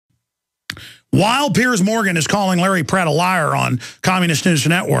While Piers Morgan is calling Larry Pratt a liar on Communist News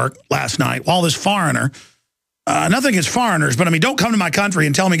Network last night, while this foreigner, nothing against foreigners, but I mean, don't come to my country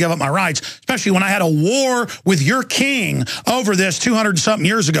and tell me to give up my rights, especially when I had a war with your king over this 200-something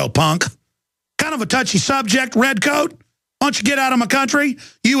years ago, punk. Kind of a touchy subject, Redcoat. Why don't you get out of my country?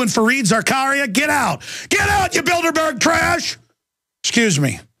 You and Fareed Zakaria, get out. Get out, you Bilderberg trash. Excuse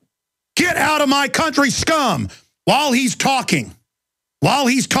me. Get out of my country, scum. While he's talking, I'm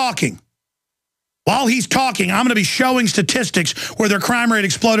going to be showing statistics where their crime rate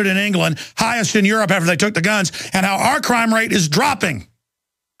exploded in England, highest in Europe after they took the guns, and how our crime rate is dropping.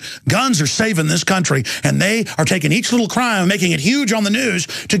 Guns are saving this country, and they are taking each little crime and making it huge on the news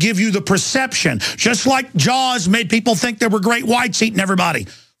to give you the perception. Just like Jaws made people think there were great whites eating everybody.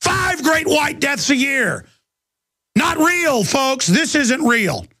 5 great white deaths a year. Not real, folks. This isn't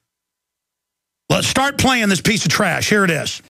real. Let's start playing this piece of trash. Here it is.